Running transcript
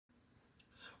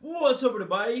What's up,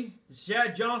 everybody? It's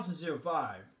Chad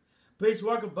Johnson05. Please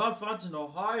welcome Bellefontaine,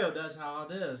 Ohio. That's how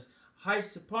it is.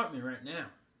 Heist apartment right now.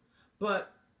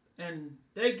 And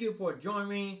thank you for joining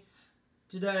me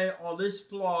today on this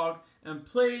vlog. And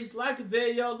please like the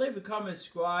video, leave a comment,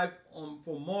 subscribe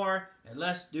for more, and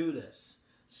let's do this.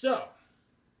 So,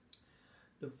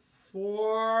 the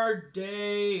 4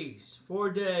 days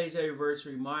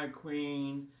anniversary, my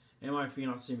queen and my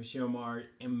fiance Michelle Mars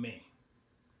and me.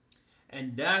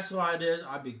 And that's why it is.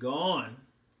 I'll be gone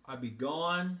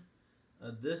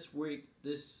this week.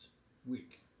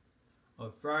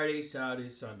 On Friday, Saturday,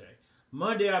 Sunday.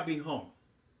 Monday, I'll be home.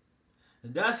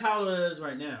 And that's how it is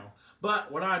right now.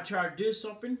 But when I try to do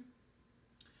something,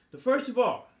 first of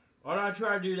all, when I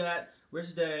try to do that,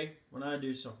 which day when I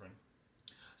do something.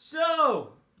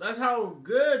 So, that's how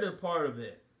good a part of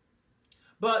it.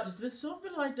 But it's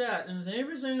something like that, and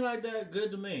everything like that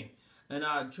good to me. And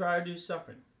I try to do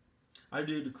something. I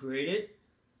do to create it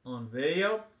on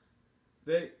video,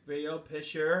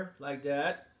 picture like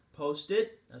that, post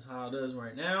it. That's how it is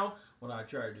right now. When I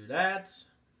try to do that,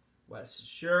 what's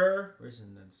sure,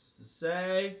 reason to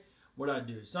say, what I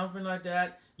do, something like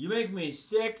that. You make me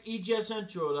sick. EJ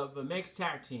Central of a mixed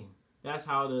tag team. That's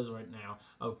how it is right now.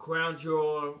 Of Crown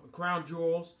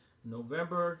Jewels,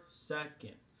 November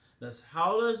 2nd. That's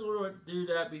how it is. We would do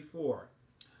that before.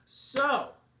 So.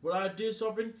 When I do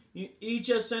something,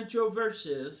 EJ Central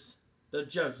versus the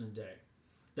Judgment Day.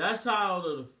 That's how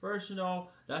the first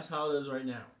that's how it is right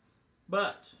now.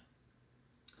 But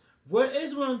what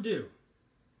is what I do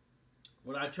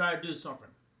when I try to do something?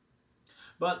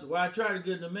 But what I try to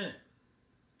get in a minute,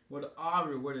 what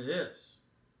it is.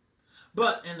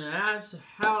 But and that's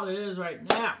how it is right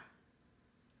now.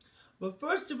 But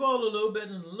first of all, a little bit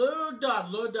and a little dot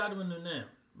in the now.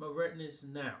 I'm writing this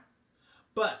now.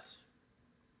 But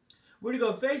we're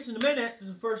going to go face in a minute. This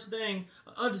is the first thing.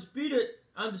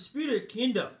 Undisputed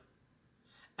Kingdom.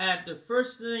 At the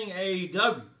first thing,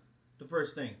 AEW. The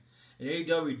first thing. And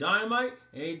AEW Dynamite.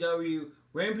 And AEW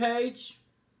Rampage.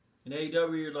 And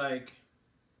AEW like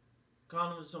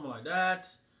Condom or something like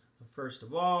that. First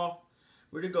of all.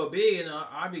 We're going to go be. And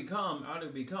I become.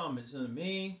 It's in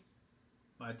me.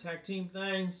 My tag team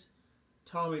things.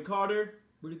 Tommy Carter.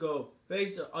 We're going to go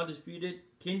face the Undisputed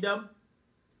Kingdom.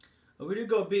 We're going to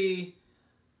go be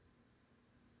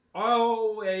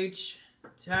ROH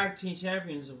Tag Team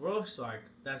Champions. It looks like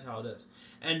that's how it is.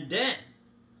 And then,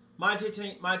 my tag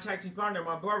team partner,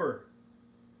 my brother,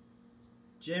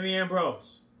 Jamie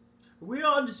Ambrose. We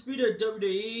are undisputed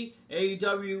WWE,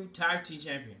 AEW Tag Team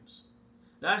Champions.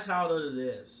 That's how it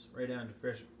is, right down to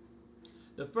official.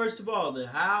 The first of all,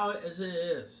 how as it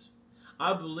is.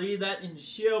 I believe that in the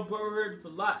Shield Brotherhood for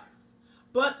life.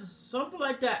 But something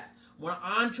like that. When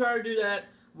I'm trying to do that,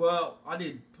 well, I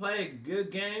did play a good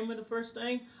game in the first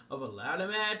thing of a ladder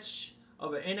match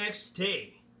of an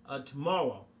NXT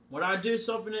tomorrow. When I do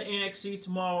something in NXT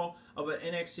tomorrow of an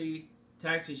NXT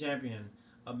Tag Team Champion,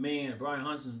 me and Brian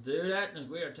Hunson do that, and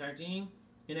we are Tag Team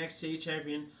NXT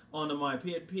Champion on my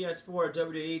PS4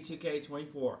 WWE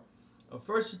 2K24.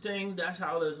 First thing, that's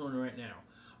how it is on right now.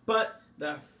 But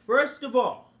first of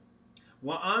all,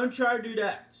 when I'm trying to do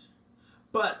that,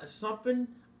 but something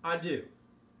I do.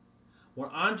 When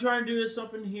I'm trying to do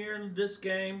something here in this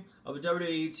game of a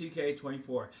WWE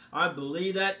 2K24, I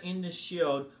believe that in the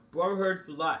Shield Brotherhood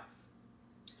for life.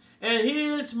 And he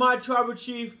is my tribal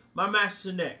chief, my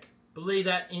Master Nick. Believe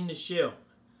that in the Shield.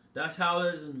 That's how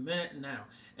it is in a minute now.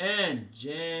 And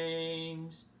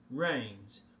James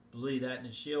Reigns. Believe that in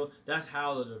the Shield. That's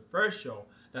how it is the first show.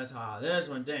 That's how it is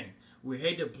one thing. We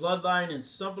hate the bloodline and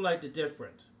something like the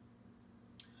different.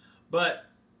 But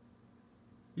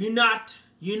you're not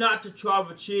the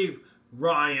tribal chief,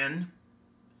 Ryan.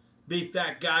 Big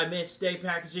fat guy, mid-state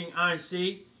packaging,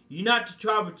 INC. You're not the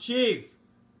tribal chief,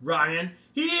 Ryan.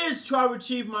 He is tribal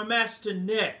chief, my Master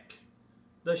Nick.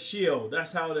 The Shield.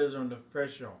 That's how it is on the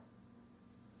first show.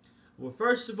 Well,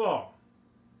 first of all,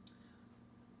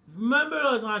 remember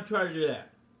those I try to do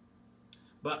that.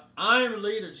 But I am the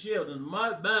leader of the Shield, and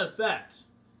matter of fact,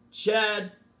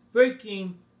 Chad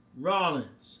freaking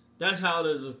Rollins. That's how it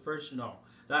is the first show.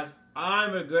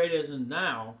 I'm as great as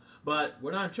now, but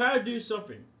when I try to do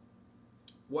something,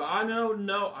 well, I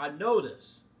know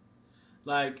this.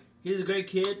 Like, he's a great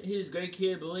kid.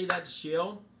 Believe that the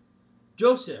Shield.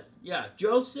 Joseph.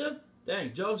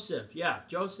 Dang, Joseph. Yeah,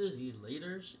 Joseph. He's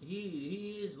leader.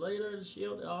 He is leader of the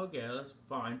Shield. Okay, that's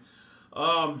fine.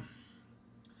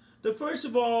 The first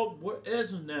of all, what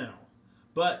is now?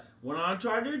 But when I'm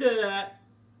trying to do that,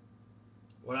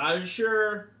 when I'm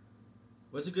sure.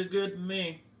 What's a good to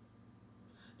me?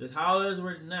 That's how it is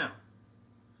right now.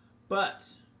 But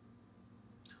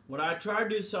when I try to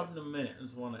do something in a minute,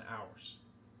 it's 1 hours.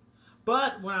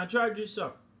 But when I try to do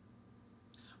something,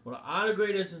 well, I'm the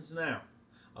greatest since now.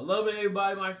 I love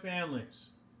everybody, my families,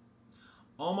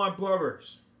 all my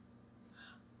brothers,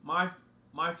 my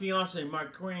fiance, my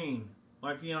queen,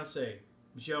 my fiance,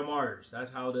 Michelle Martyrs.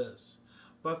 That's how it is.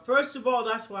 But first of all,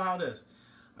 that's how it is.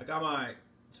 I got my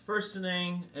first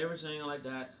thing, everything like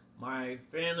that. My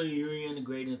family reunion, the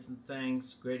greatest of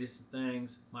things.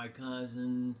 My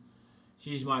cousin,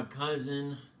 she's my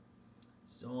cousin.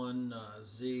 Zion,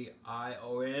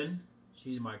 Z-I-O-N.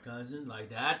 She's my cousin,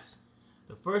 like that.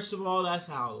 The first of all, that's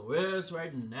how it is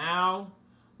right now.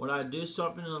 When I do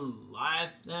something in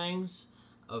life things,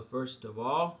 first of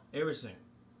all, everything.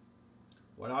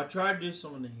 When I try to do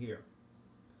something here,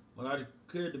 what I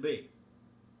could be.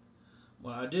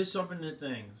 When I do something in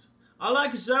things, I like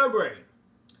to celebrate.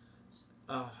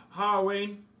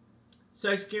 Halloween,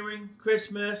 Thanksgiving,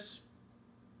 Christmas,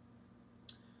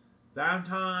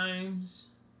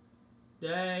 Valentine's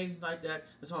Day, like that.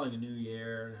 It's all like a New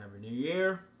Year and Happy New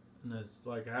Year. And that's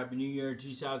like a Happy New Year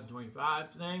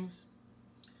 2025 things.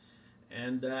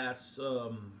 And that's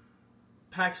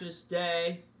Patrick's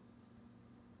Day,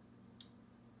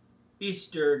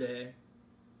 Easter Day,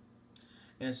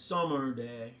 and Summer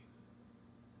Day.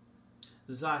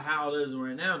 This is not how it is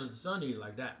right now. There's a Sunday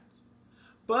like that.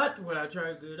 But when I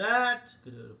try to do that,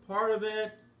 to do the part of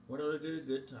it, what do I do?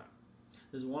 Good time.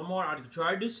 There's one more. I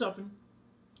try to do something.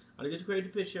 I get to create a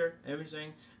picture,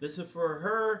 everything. This is for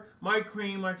her, my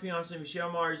queen, my fiance,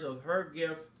 Michelle Mars, of her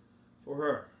gift for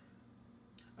her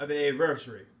of an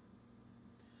anniversary.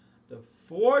 The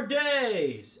 4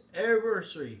 days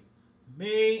anniversary.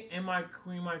 Me and my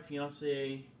queen, my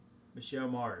fiance, Michelle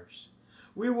Mars.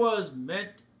 We was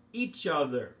met each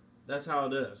other. That's how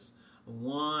it is.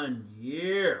 1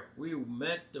 year. We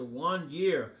met the 1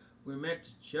 year. We met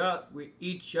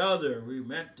each other. We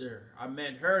met her. I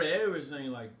met her.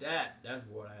 Everything like that. That's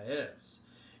what it is.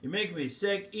 You make me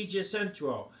sick. Each year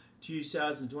Central.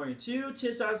 2022,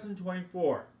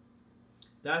 2024.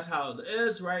 That's how it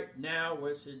is right now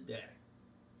with today.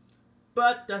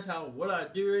 But that's how what I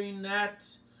doing that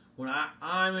when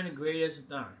I'm in the greatest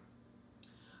time.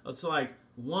 It's like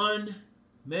 1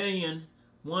 million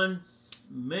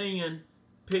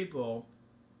people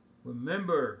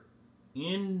remember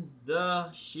in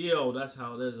the shield. That's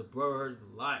how it is, a brotherhood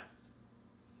of life.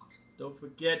 Don't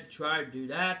forget to try to do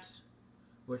that.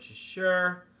 What you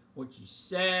sure, what you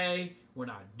say, when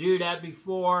I do that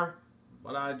before,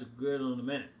 but I do good in a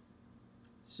minute.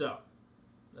 So,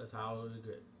 that's how it is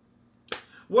good.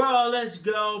 Well, let's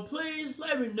go. Please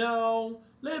let me know.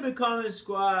 Leave a comment,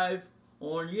 subscribe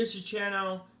on YouTube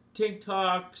channel,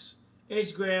 TikToks,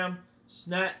 Instagram,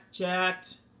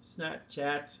 Snapchat,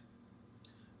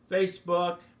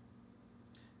 Facebook,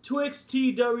 Twix,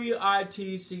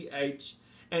 TWITCH,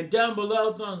 and down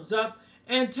below, thumbs up,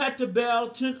 and tap the bell,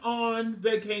 turn on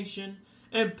vacation,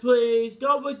 and please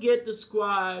don't forget to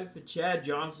subscribe for Chad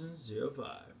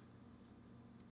Johnson05.